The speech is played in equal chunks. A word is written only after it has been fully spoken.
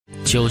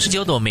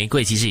99朵玫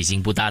瑰其实已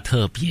经不大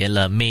特别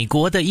了。美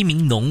国的一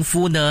名农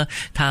夫呢，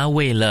他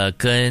为了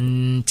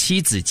跟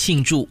妻子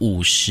庆祝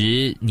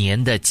50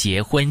年的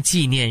结婚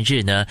纪念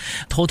日呢，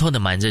偷偷的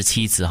瞒着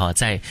妻子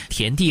在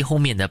田地后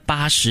面的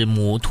80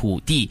亩土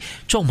地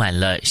种满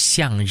了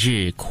向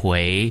日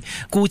葵，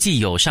估计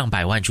有上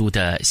百万株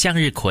的向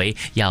日葵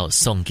要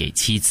送给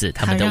妻子，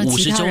他们的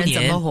50周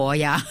年。他让其他人怎么活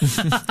呀？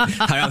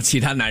他让其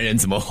他男人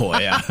怎么活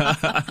呀？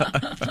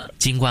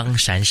金光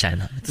闪闪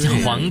啊，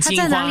黄金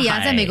花海。他在哪里啊？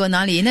在美国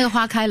哪里？那个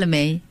花开了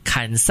没？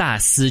堪萨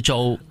斯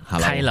州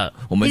开了，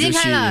我们就去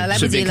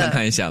顺便看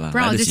看一下了，不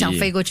然我就想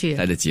飞过去。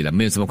来得及了，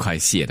没有这么快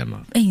谢的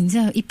嘛。你这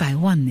样100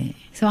万呢？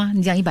是吧？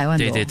你讲100万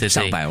多，对，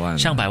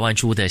上百万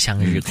株的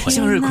向日葵。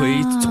向日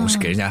葵总是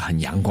给人家很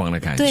阳光的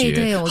感觉，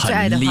对，我最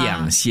爱的花，很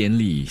亮、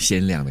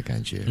鲜亮的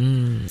感觉。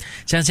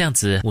像这样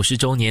子50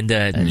周年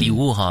的礼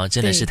物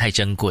真的是太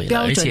珍贵了，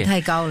标准太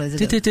高了。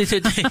这个对。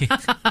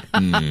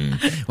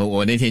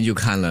我那天就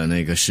看了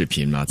那个视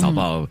频嘛，早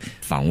报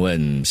访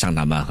问尚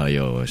达曼和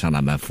有尚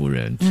达曼夫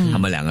人，他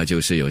们两个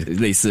就是有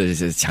类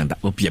似抢答，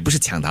也不是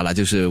抢答了，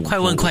就是快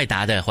问快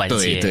答的环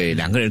节。对，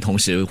两个人同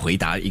时回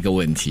答一个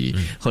问题，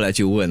后来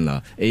就问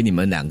了，你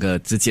们两个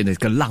之间的一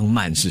个浪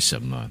漫是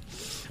什么？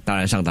当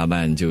然尚达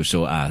曼就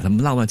说他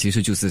们浪漫其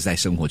实就是在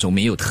生活中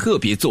没有特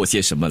别做些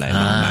什么来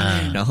浪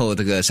漫。然后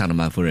这个尚达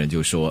曼夫人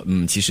就说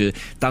其实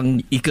当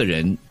一个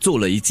人做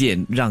了一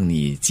件让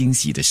你惊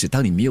喜的事，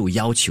当你没有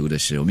要求的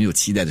时候，没有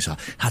期待的时候，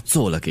他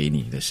做了给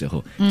你的时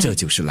候，这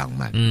就是浪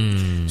漫。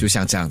就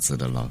像这样子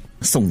的了，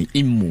送你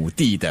1亩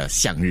地的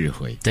向日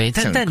葵。对，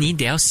但你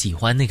得要喜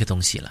欢那个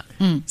东西了。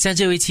像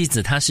这位妻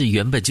子，她是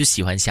原本就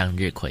喜欢向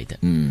日葵的，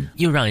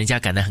又让人家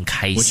感到很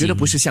开心。我觉得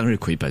不是向日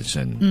葵本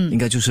身，应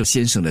该就是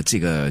先生的这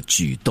个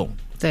举动，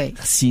对，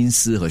心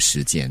思和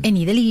时间。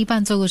你的另一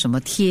半做过什么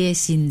贴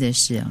心的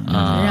事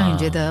啊？让你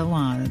觉得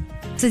哇，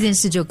这件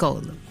事就够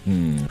了。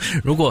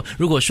如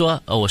果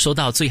说我收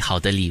到最好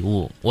的礼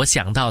物，我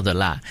想到的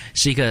啦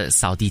是一个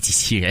扫地机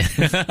器人。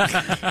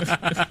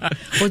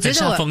我觉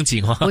得风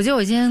景我觉得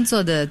我今天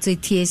做的最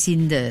贴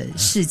心的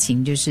事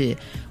情就是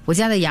我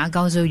家的牙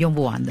膏是用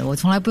不完的，我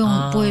从来不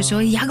会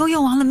说牙膏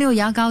用完了没有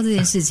牙膏这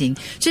件事情，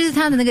就是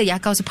他的那个牙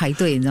膏是排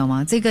队，你知道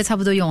吗？这个差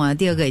不多用完了，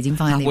第二个已经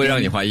放在那边。会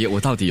让你怀疑我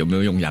到底有没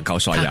有用牙膏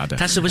刷牙的？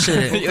他是不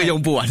是用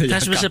不完的牙膏？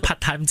他是不是part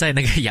time在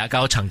那个牙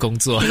膏厂工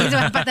作？你是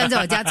part time 在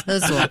我家厕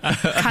所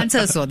看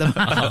厕所的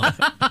吗？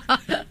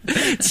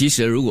其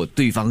实如果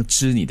对方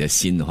知你的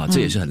心的话，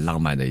这也是很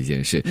浪漫的一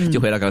件事。就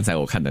回到刚才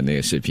我看的那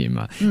个视频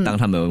嘛，当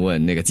他们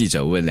问那个记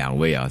者问两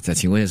位在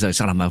请问一下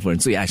尚达曼夫人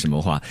最爱什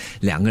么花，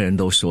两个人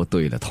都说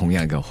对了同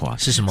样一个花。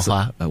是什么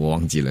花？我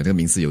忘记了，那个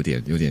名字有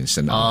点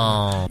深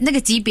奥。那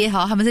个级别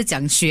他们是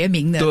讲学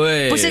名的，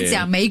对，不是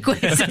讲玫瑰，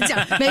是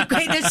讲玫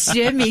瑰的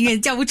学名，也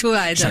叫不出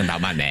来的。尚达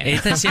曼呢？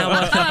但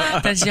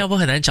是要不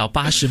很难找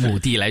80亩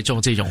地来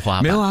种这种花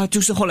吧？没有啊，就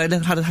是后来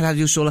呢，他的太太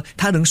就说了，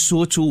他能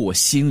说出我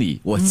心里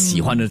我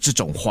喜欢的这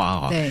种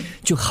花对，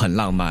就很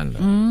浪漫了。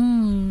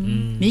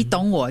你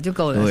懂我就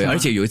够了。对，而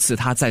且有一次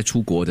他在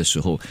出国的时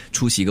候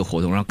出席一个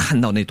活动，然后看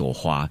到那朵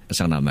花，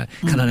尚达曼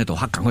看到那朵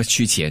花，赶快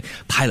趋前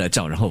拍了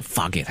照，然后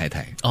发给太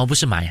太。不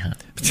是买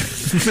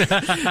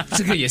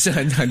这个也是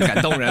很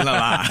感动人了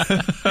吧？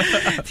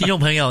听众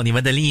朋友，你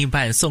们的另一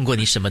半送过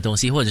你什么东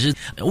西，或者是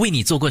为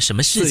你做过什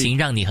么事情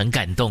让你很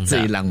感动的？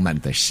最浪漫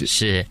的事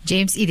是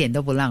James 一点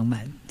都不浪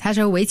漫，他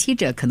说为妻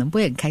者可能不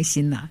会很开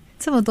心啦，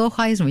这么多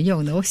花有什么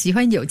用呢？我喜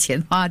欢有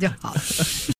钱花就好。